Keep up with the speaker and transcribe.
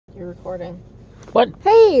You're recording. What?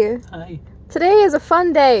 Hey! Hi. Today is a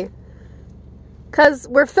fun day. Cause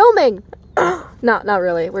we're filming. Not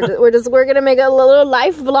really. We're gonna make a little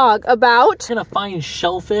life vlog about. We're gonna find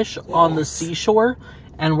shellfish on the seashore,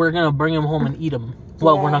 and we're gonna bring them home and eat them.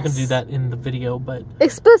 Well, we're not gonna do that in the video, but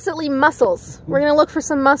explicitly mussels. We're gonna look for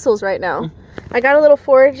some mussels right now. I got a little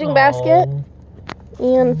foraging basket.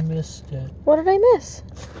 And missed it. What did I miss?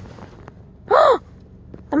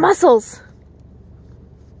 The mussels.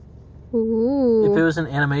 Ooh. If it was an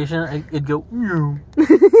animation, it'd go.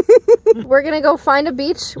 We're gonna go find a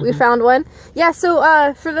beach. We found one. Yeah.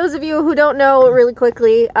 So, for those of you who don't know, really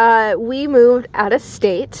quickly, we moved out of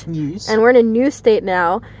state, Yes. and we're in a new state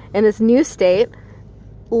now. And this new state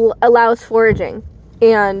allows foraging,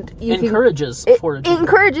 and encourages foraging. It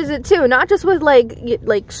encourages it too, not just with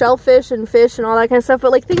like shellfish and fish and all that kind of stuff,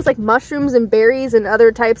 but like things like mushrooms and berries and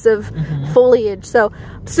other types of foliage. So,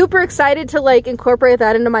 super excited to like incorporate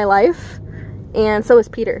that into my life, and so is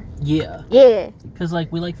Peter. Yeah. Yeah. Because like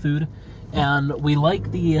we like food, and we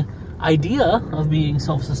like the idea of being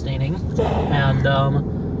self-sustaining,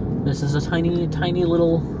 and this is a tiny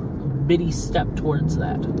little bitty step towards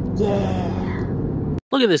that. Yeah.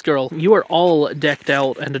 Look at this girl. You are all decked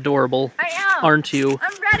out and adorable. I am. Aren't you?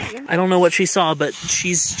 I'm ready. I don't know what she saw, but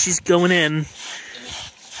she's going in.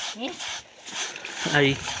 Damn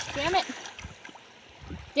it.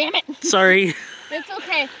 Damn it. Sorry. It's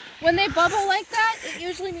okay. When they bubble like that, it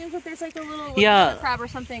usually means that there's like a little crab or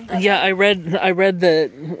something. Yeah, I read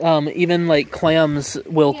that even like clams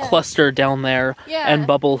will cluster down there and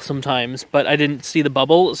bubble sometimes, but I didn't see the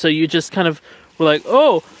bubble, so you just kind of were like,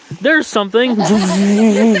 oh, there's something.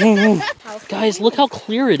 Guys, look how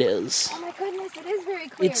clear it is. Oh my goodness, it is very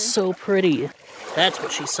clear. It's so pretty. That's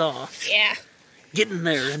what she saw. Yeah. Get in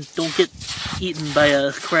there and don't get eaten by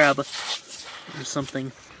a crab or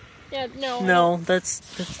something. Yeah, no. No, that's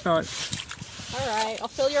not. Alright, I'll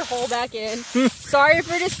fill your hole back in. Sorry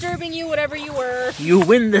for disturbing you, whatever you were. You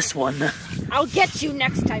win this one. I'll get you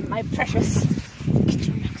next time, my precious. Get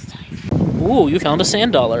you next time. Ooh, you found a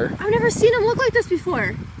sand dollar. I've never seen them look like this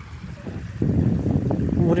before.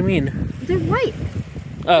 What do you mean? They're white.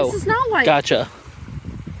 Oh. This is not white. Gotcha.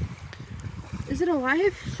 Is it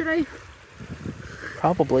alive? Should I?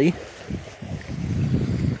 Probably.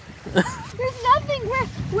 There's nothing.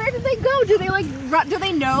 Where did they go? Do they like run? Do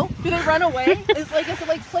they know? Do they run away? Is it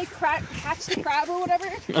like play catch the crab or whatever?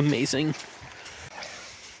 Amazing.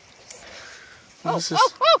 Oh!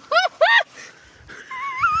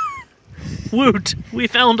 Woot! We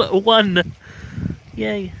found one.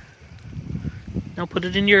 Yay! Now put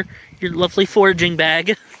it in your lovely foraging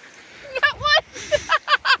bag. Not one.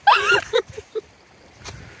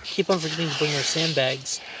 Keep on forgetting to bring our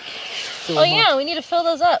sandbags. Oh yeah, we need to fill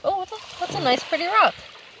those up. Oh, what's a nice pretty rock.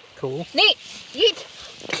 Cool. Neat. Yeet.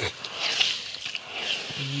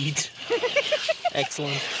 Yeet.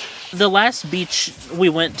 Excellent. The last beach we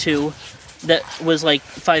went to that was like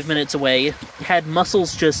 5 minutes away had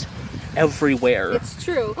mussels just everywhere. It's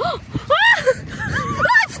true. Ah!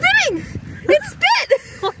 It's spitting! It spit!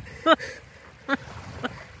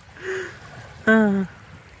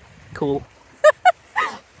 Cool.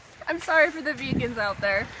 I'm sorry for the vegans out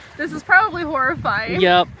there. This is probably horrifying.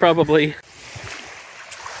 Yeah, probably.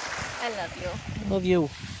 I love you. Love you.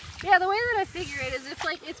 Yeah, the way that I figure it is if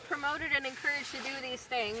like it's promoted and encouraged to do these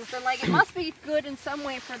things, then like it must be good in some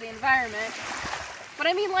way for the environment. But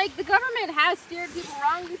I mean, like, the government has steered people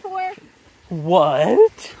wrong before.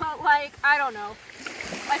 What? But like, I don't know.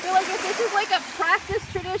 I feel like if this is like a practice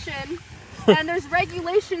tradition and there's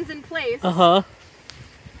regulations in place,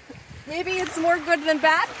 maybe it's more good than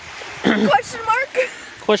bad? Question mark?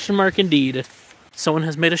 Question mark indeed. Someone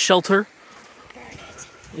has made a shelter. Burn it.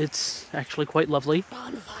 It's actually quite lovely.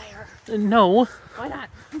 Bonfire. No. Why not?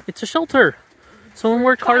 It's a shelter. Someone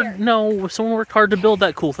worked fire. hard. No, someone worked hard to build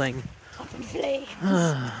that cool thing. Open flames.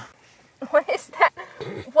 What is that?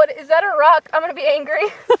 What is that? A rock? I'm gonna be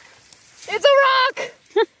angry. It's a rock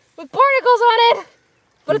with barnacles on it,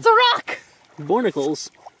 but it's a rock. Barnacles.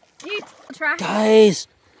 Yeet. Trash. Guys,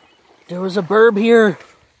 there was a burb here.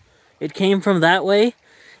 It came from that way,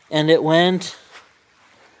 and it went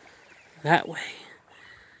that way.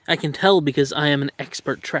 I can tell because I am an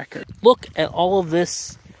expert tracker. Look at all of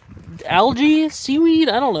this algae, seaweed,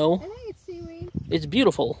 I don't know. I think it's seaweed. It's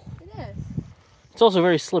beautiful. It is. It's also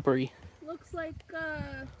very slippery. Looks like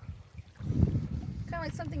kind of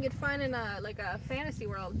like something you'd find in a fantasy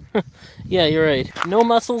world. Yeah, you're right. No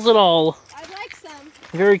mussels at all. I'd like some.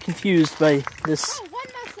 Very confused by this. Oh, one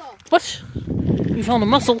mussel. What? You found a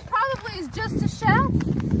mussel? Probably is just a shell,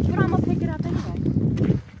 but I'm gonna pick it up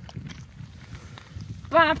anyway.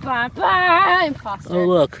 But Imposter. Oh,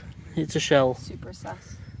 look. It's a shell. Super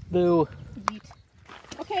sus. Boo. Yeet.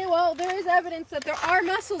 Okay, well, there is evidence that there are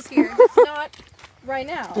mussels here. It's not right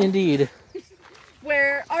now. Indeed.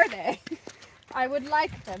 Where are they? I would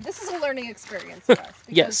like them. This is a learning experience for us. Because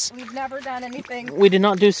Yes. we've never done anything. We did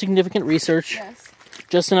not do significant research. Yes.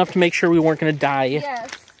 Just enough to make sure we weren't going to die. Yes.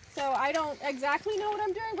 So I don't exactly know what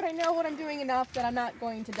I'm doing, but I know what I'm doing enough that I'm not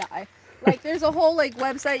going to die. Like, there's a whole, like,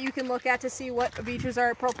 website you can look at to see what beaches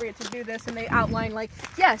are appropriate to do this, and they outline, like,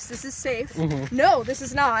 yes, this is safe. Mm-hmm. No, this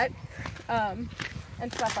is not.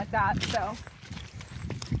 And stuff like that. So,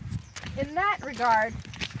 in that regard,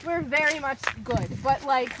 we're very much good. But,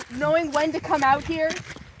 like, knowing when to come out here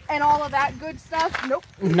and all of that good stuff, nope.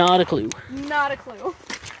 Not a clue. Not a clue.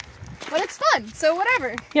 But it's fun, so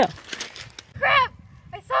whatever. Yeah. Crap!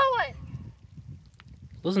 I saw one!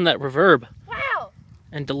 Wasn't that reverb? Wow!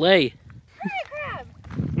 And delay. Hairy crab!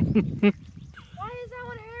 Why is that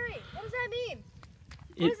one hairy? What does that mean?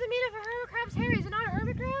 What does it mean if a hermit crab's hairy? Is it not a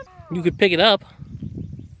hermit crab? You could pick it up.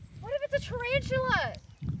 What if it's a tarantula?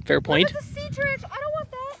 Fair point. What if it's a sea tarantula? I don't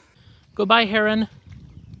want that. Goodbye, heron.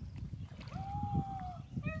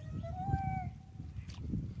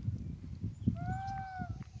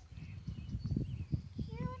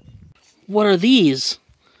 What are these?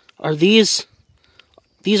 Are these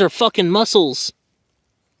are fucking mussels.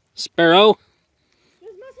 Sparrow.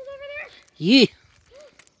 There's mussels over there?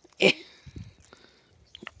 Yeah.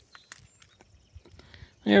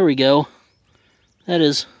 There we go. That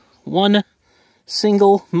is one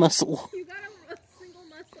single mussel. You got a single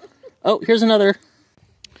mussel. Oh, here's another.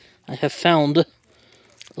 I have found a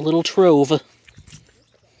little trove.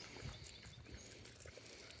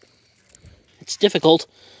 It's difficult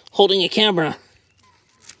holding a camera.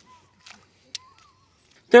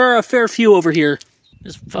 There are a fair few over here.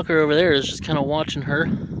 This fucker over there is just kind of watching her.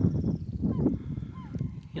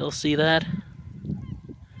 You'll see that.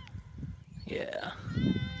 Yeah.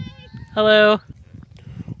 Hello.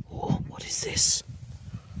 Oh, what is this?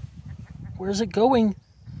 Where's it going?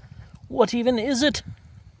 What even is it?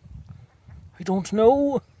 I don't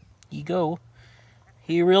know. He go.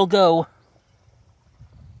 He will go.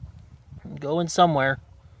 I'm going somewhere.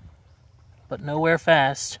 But nowhere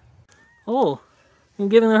fast. Oh, I'm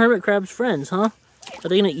giving the hermit crabs friends, huh? Are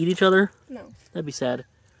they gonna eat each other? No. That'd be sad.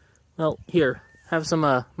 Well, here. Have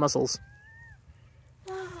some mussels.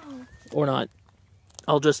 Wow. Or not.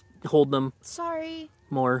 I'll just hold them Sorry.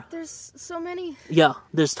 more. There's so many. Yeah,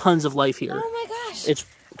 there's tons of life here. Oh my gosh. It's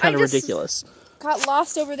kind of I just ridiculous. Got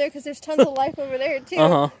lost over there because there's tons of life over there too.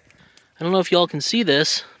 Uh-huh. I don't know if y'all can see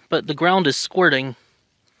this, but the ground is squirting.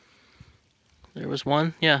 There was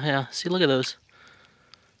one. Yeah. See, look at those.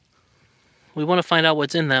 We want to find out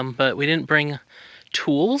what's in them, but we didn't bring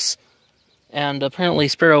tools. And apparently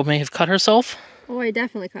Sparrow may have cut herself. Oh, I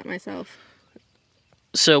definitely cut myself.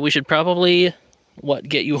 So we should probably,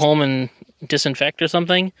 get you home and disinfect or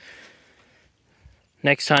something?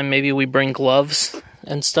 Next time maybe we bring gloves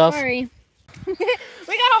and stuff. Sorry. We got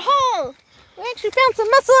a hole! We actually found some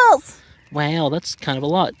mussels! Wow, that's kind of a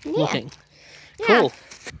lot looking. Cool.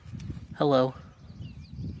 Hello.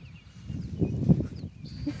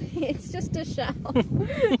 It's just a shell.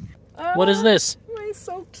 What is this? My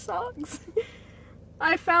soaked socks.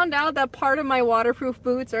 I found out that part of my waterproof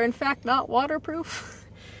boots are in fact not waterproof.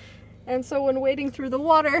 And so when wading through the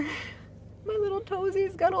water, my little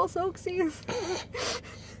toesies got all soaksies.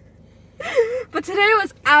 But today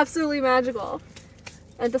was absolutely magical.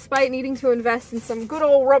 And despite needing to invest in some good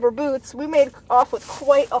old rubber boots, we made off with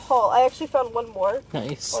quite a haul. I actually found one more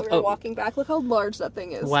Nice. while we were walking back. Look how large that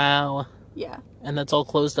thing is. Wow. Yeah. And that's all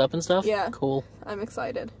closed up and stuff? Yeah. Cool. I'm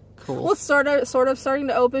excited. Cool. Well, it's sort of starting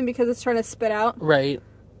to open because it's trying to spit out Right.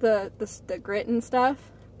 the grit and stuff.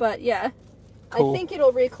 But yeah, Cool. I think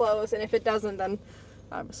it'll reclose, and if it doesn't, then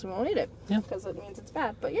obviously we won't eat it. Yeah. Because it means it's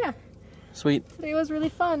bad. But yeah, Sweet. today was really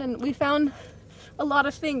fun, and we found a lot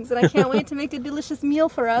of things, and I can't wait to make a delicious meal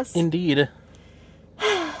for us. Indeed.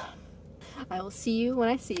 I will see you when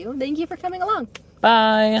I see you. Thank you for coming along.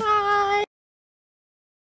 Bye. Bye.